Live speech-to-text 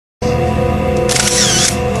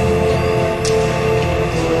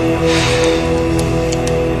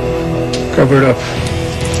Cover it up.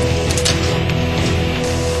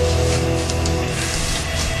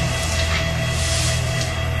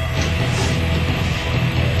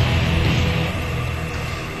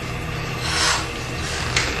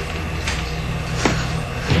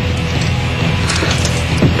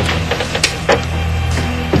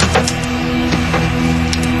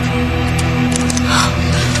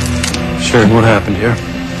 Sharon, what happened here? Oh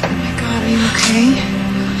my God, are you okay?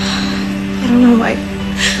 I don't know.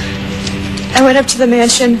 I went up to the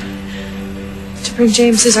mansion to bring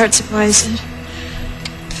James his art supplies, and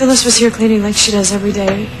Phyllis was here cleaning like she does every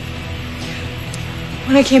day.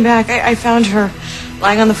 When I came back, I found her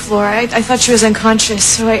lying on the floor. I thought she was unconscious,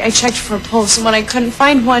 so I checked for a pulse, and when I couldn't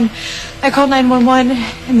find one, I called 911,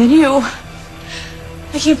 and then you.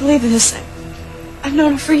 I can't believe this. I've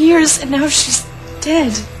known her for years, and now she's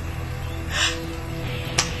dead.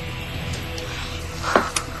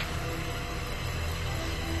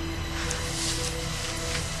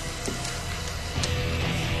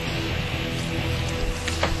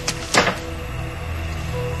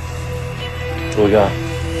 What we got?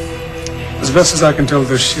 As best as I can tell,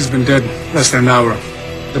 she's been dead less than an hour.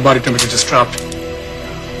 The body temperature just dropped.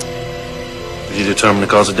 Did you determine the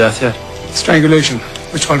cause of death yet? Strangulation,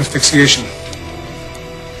 which called asphyxiation.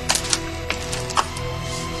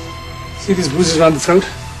 See these bruises around the throat?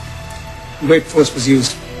 Great force was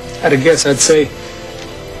used. At a guess, I'd say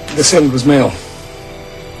the assailant was male.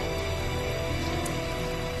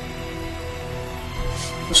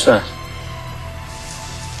 What's that?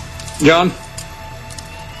 John?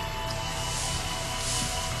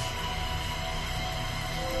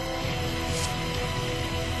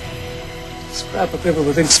 Scrap of paper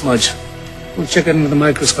with ink smudge. We'll check it in with a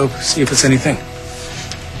microscope, see if it's anything.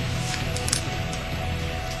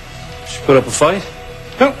 She put up a fight?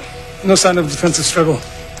 No, no sign of defensive struggle.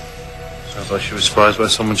 Sounds like she was surprised by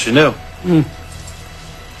someone she knew.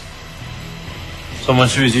 Someone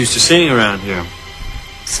she was used to seeing around here.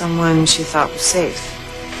 Someone she thought was safe.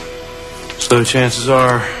 So chances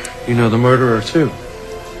are you know the murderer, too.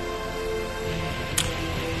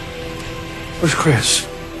 Where's Chris?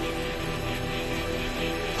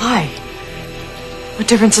 Why? What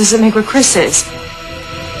difference does it make where Chris is?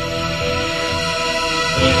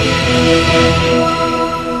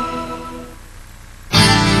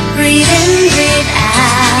 Breathe in, breathe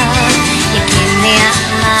out. You keep me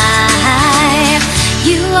alive.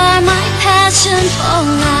 You are my passion for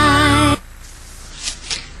life.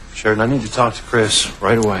 Sharon, I need to talk to Chris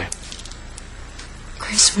right away.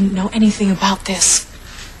 Chris wouldn't know anything about this.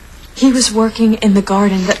 He was working in the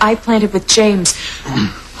garden that I planted with James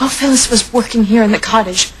while Phyllis was working here in the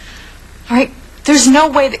cottage. All right? There's no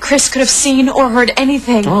way that Chris could have seen or heard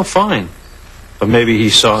anything. Oh, fine. But maybe he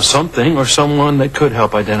saw something or someone that could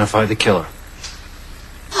help identify the killer.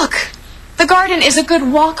 Look, the garden is a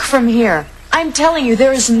good walk from here. I'm telling you,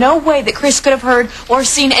 there is no way that Chris could have heard or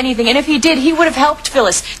seen anything. And if he did, he would have helped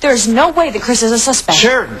Phyllis. There is no way that Chris is a suspect.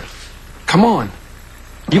 Sharon, come on.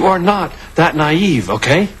 You are not that naive,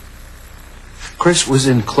 okay? Chris was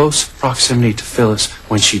in close proximity to Phyllis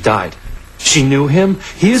when she died. She knew him.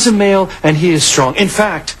 He is a male, and he is strong. In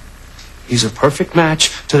fact, he's a perfect match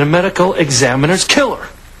to the medical examiner's killer.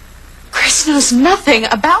 Chris knows nothing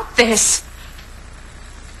about this.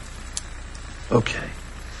 Okay.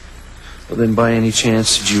 Well, then, by any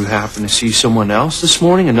chance, did you happen to see someone else this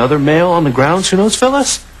morning? Another male on the grounds who knows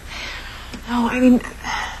Phyllis? No, I mean,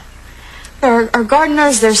 there are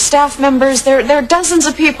gardeners, there's staff members, there are dozens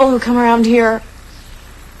of people who come around here.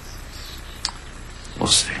 We'll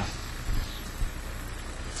see.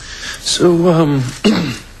 So,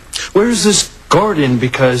 where's this garden?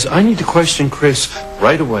 Because I need to question Chris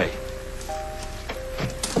right away.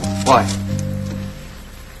 Why?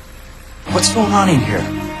 What's going on in here?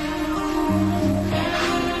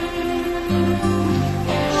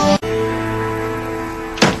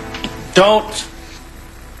 Don't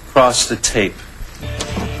cross the tape.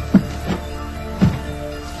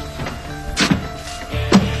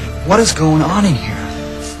 What is going on in here?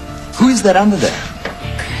 Who is that under there?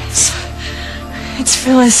 It's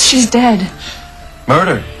Phyllis. She's dead.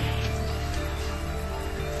 Murdered.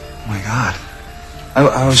 Oh my God.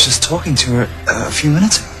 I was just talking to her a few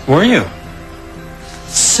minutes ago. Were you?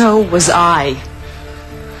 So was I.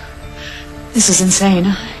 This is insane.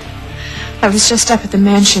 I was just up at the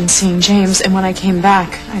mansion seeing James, and when I came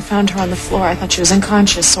back, I found her on the floor. I thought she was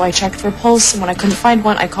unconscious, so I checked for a pulse, and when I couldn't find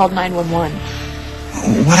one, I called 911.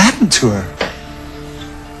 What happened to her?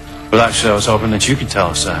 Well, actually, I was hoping that you could tell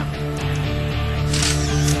us that.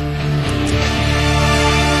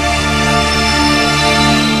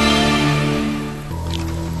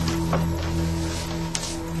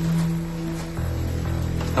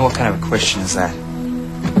 kind of a question is that?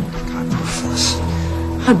 God, poor Phyllis.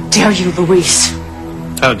 How dare you, Luis?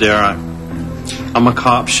 How dare I? I'm a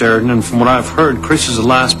cop, Sheridan, and from what I've heard, Chris is the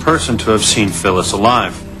last person to have seen Phyllis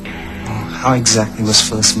alive. How exactly was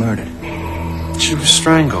Phyllis murdered? She was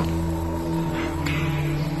strangled.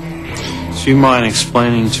 So you mind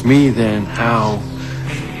explaining to me, then, how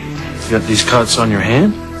you got these cuts on your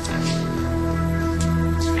hand?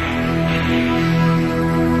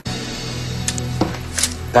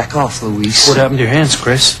 Back off, Luis. What happened to your hands,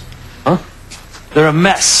 Chris? Huh? They're a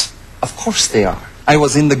mess. Of course they are. I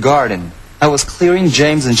was in the garden. I was clearing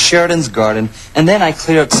James and Sheridan's garden, and then I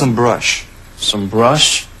cleared some brush. Some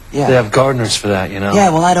brush? Yeah. They have gardeners for that, you know.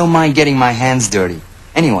 Yeah, well, I don't mind getting my hands dirty.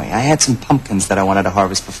 Anyway, I had some pumpkins that I wanted to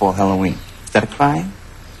harvest before Halloween. Is that a crime?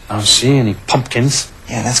 I don't see any pumpkins.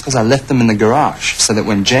 Yeah, that's because I left them in the garage, so that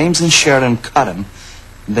when James and Sheridan cut them,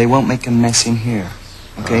 they won't make a mess in here.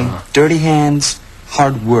 Okay? Dirty hands,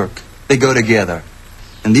 hard work. They go together.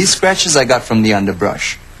 And these scratches I got from the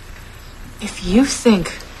underbrush. If you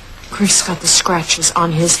think Chris got the scratches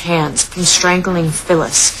on his hands from strangling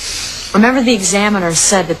Phyllis, remember the examiner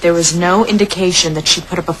said that there was no indication that she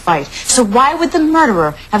put up a fight. So why would the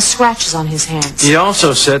murderer have scratches on his hands? He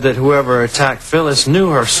also said that whoever attacked Phyllis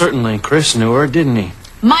knew her. Certainly Chris knew her, didn't he?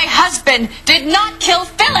 My husband did not kill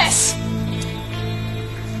Phyllis!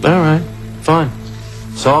 All right, fine.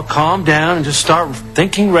 So I'll calm down and just start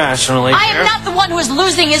thinking rationally. I am not the one who is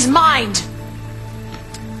losing his mind!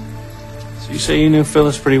 So you say you knew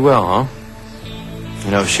Phyllis pretty well, huh?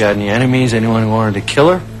 You know if she had any enemies, anyone who wanted to kill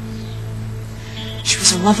her? She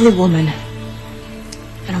was a lovely woman.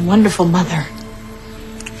 And a wonderful mother.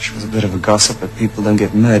 She was a bit of a gossip, but people don't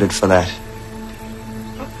get murdered for that.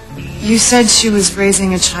 You said she was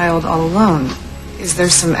raising a child all alone. Is there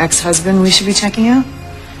some ex-husband we should be checking out? No.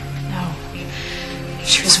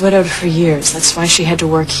 She was widowed for years. That's why she had to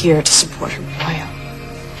work here to support her boy.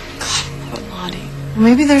 God, poor Lottie. Well,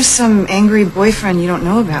 maybe there's some angry boyfriend you don't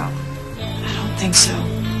know about. I don't think so.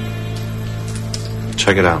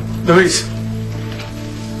 Check it out. Luis.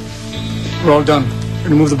 We're all done.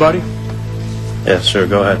 Gonna move the body? Yeah, sure,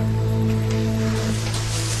 go ahead.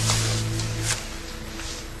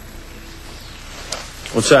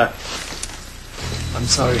 What's that? I'm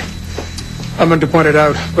sorry. I meant to point it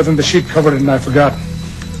out, but then the sheet covered it and I forgot.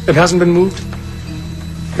 It hasn't been moved.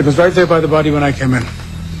 It was right there by the body when I came in.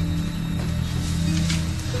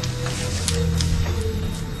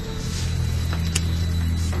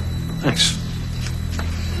 Thanks.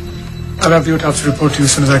 I'll have the autopsy report to you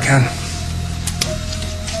as soon as I can.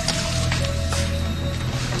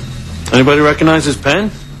 Anybody recognize his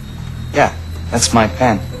pen? Yeah, that's my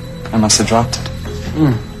pen. I must have dropped it.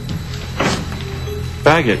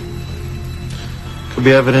 Bag it. Could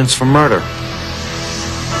be evidence for murder.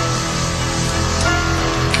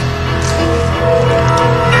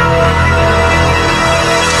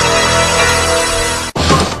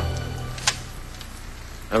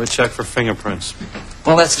 I would check for fingerprints.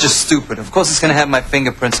 Well, that's just stupid. Of course it's going to have my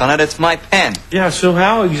fingerprints on it. It's my pen. Yeah, so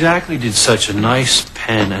how exactly did such a nice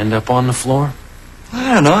pen end up on the floor?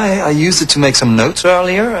 I don't know. I used it to make some notes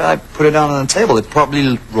earlier. I put it down on the table. It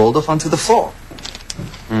probably rolled off onto the floor.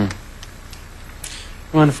 Mind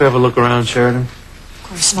if we have a look around, Sheridan? Of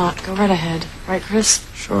course not. Go right ahead. Right, Chris?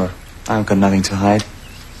 Sure. I've got nothing to hide.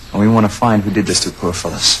 And we want to find who did this to poor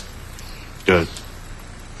Phyllis. Good.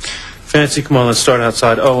 Fancy, come on, let's start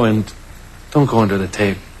outside. Oh, and don't go under the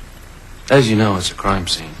tape. As you know, it's a crime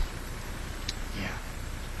scene.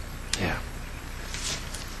 Yeah.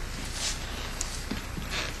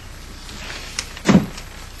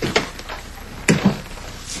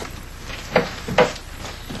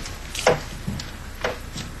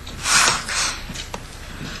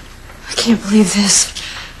 I can't believe this.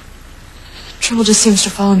 Trouble just seems to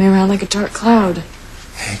follow me around like a dark cloud.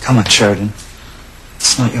 Hey, come on, Sheridan.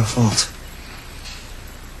 It's not your fault.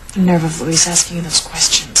 The nerve of Luis asking you those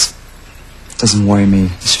questions. It doesn't worry me.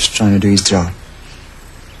 He's just trying to do his job.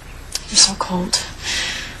 You're so cold.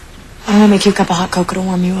 I want to make you a cup of hot cocoa to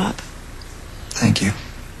warm you up. Thank you.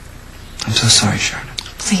 I'm so sorry, Sheridan.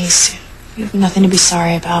 Please. You have nothing to be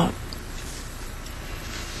sorry about.